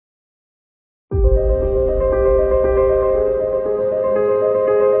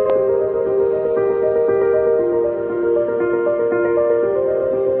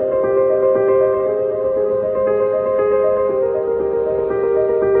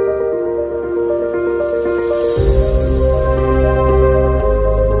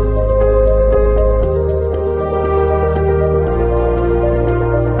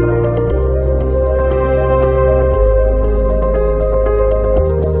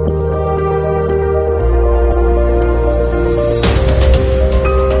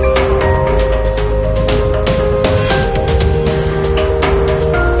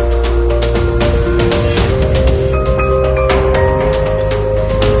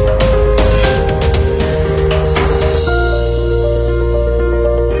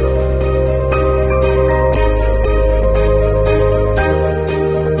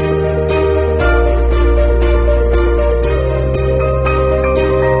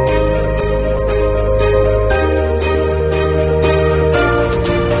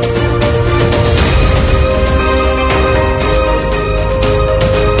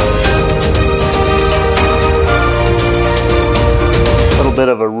bit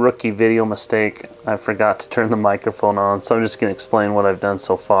of a rookie video mistake. I forgot to turn the microphone on, so I'm just going to explain what I've done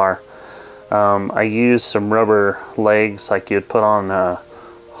so far. I used some rubber legs like you'd put on a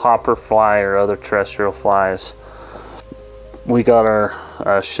hopper fly or other terrestrial flies. We got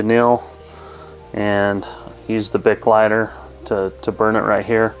our chenille and used the Bic lighter to burn it right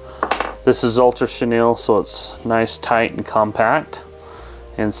here. This is ultra chenille, so it's nice, tight, and compact.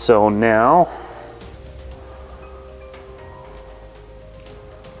 And so now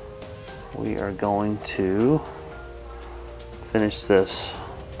we are going to finish this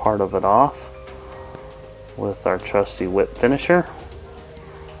part of it off with our trusty whip finisher.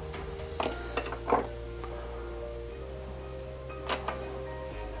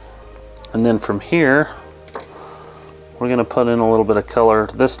 And then from here, we're going to put in a little bit of color.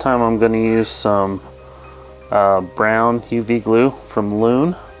 This time I'm going to use some brown UV glue from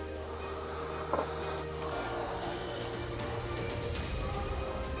Loon.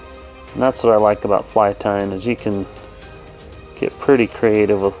 And that's what I like about fly tying, is you can get pretty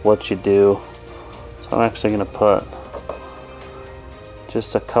creative with what you do. So I'm actually going to put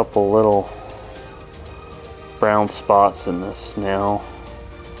just a couple little brown spots in this snail,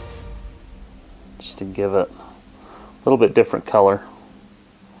 just to give it a little bit different color.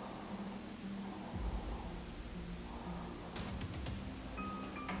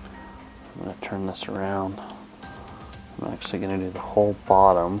 I'm going to turn this around. I'm actually going to do the whole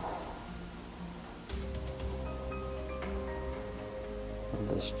bottom of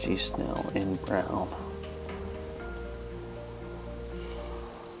this G-snail in brown.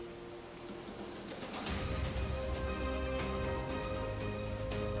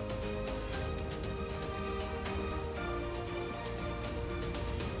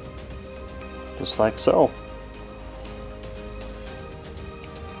 Just like so.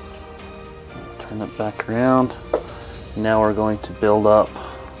 Turn it back around. Now we're going to build up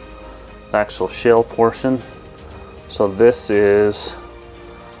the actual shell portion. So this is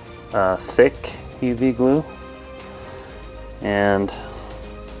thick UV glue, and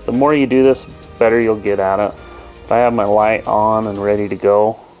the more you do this, better you'll get at it. I have my light on and ready to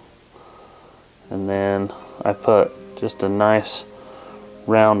go, and then I put just a nice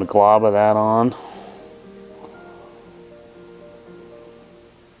round glob of that on.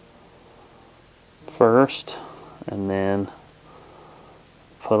 First, and then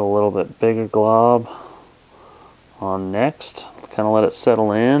put a little bit bigger glob on next. Kind of let it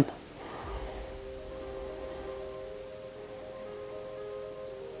settle in.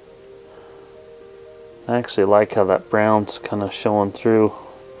 I actually like how that brown's kind of showing through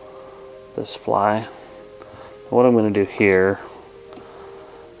this fly. What I'm going to do here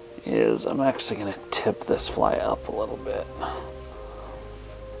is I'm actually going to tip this fly up a little bit,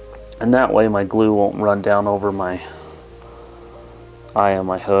 and that way my glue won't run down over my eye on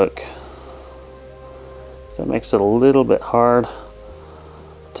my hook. So it makes it a little bit hard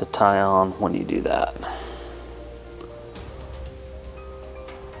to tie on when you do that.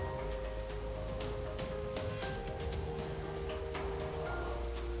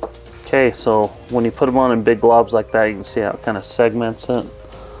 Okay, so when you put them on in big globs like that, you can see how it kind of segments it.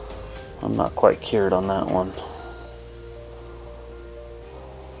 I'm not quite cured on that one.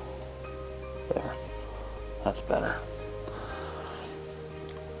 There. That's better.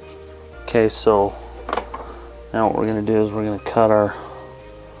 Okay, so now what we're going to do is we're going to cut our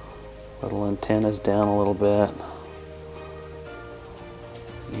little antennas down a little bit.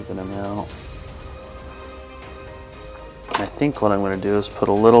 Even them out. I think what I'm going to do is put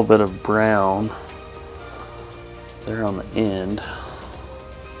a little bit of brown there on the end,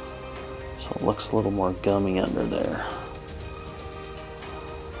 so it looks a little more gummy under there.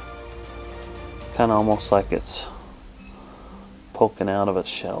 Kind of almost like it's poking out of its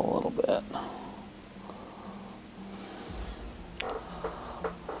shell a little bit.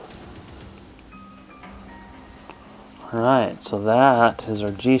 Alright, so that is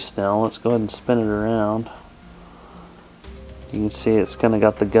our G-snail. Let's go ahead and spin it around. You can see it's kind of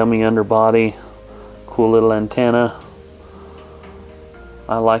got the gummy underbody, cool little antenna.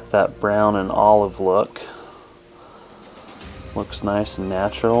 I like that brown and olive look. Looks nice and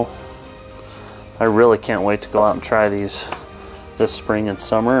natural. I really can't wait to go out and try these this spring and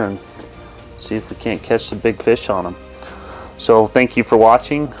summer and see if we can't catch some big fish on them. So thank you for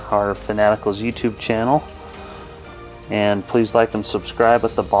watching our Fanaticals YouTube channel, and please like and subscribe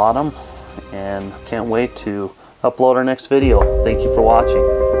at the bottom, and can't wait to upload our next video. Thank you for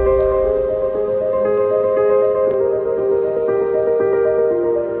watching.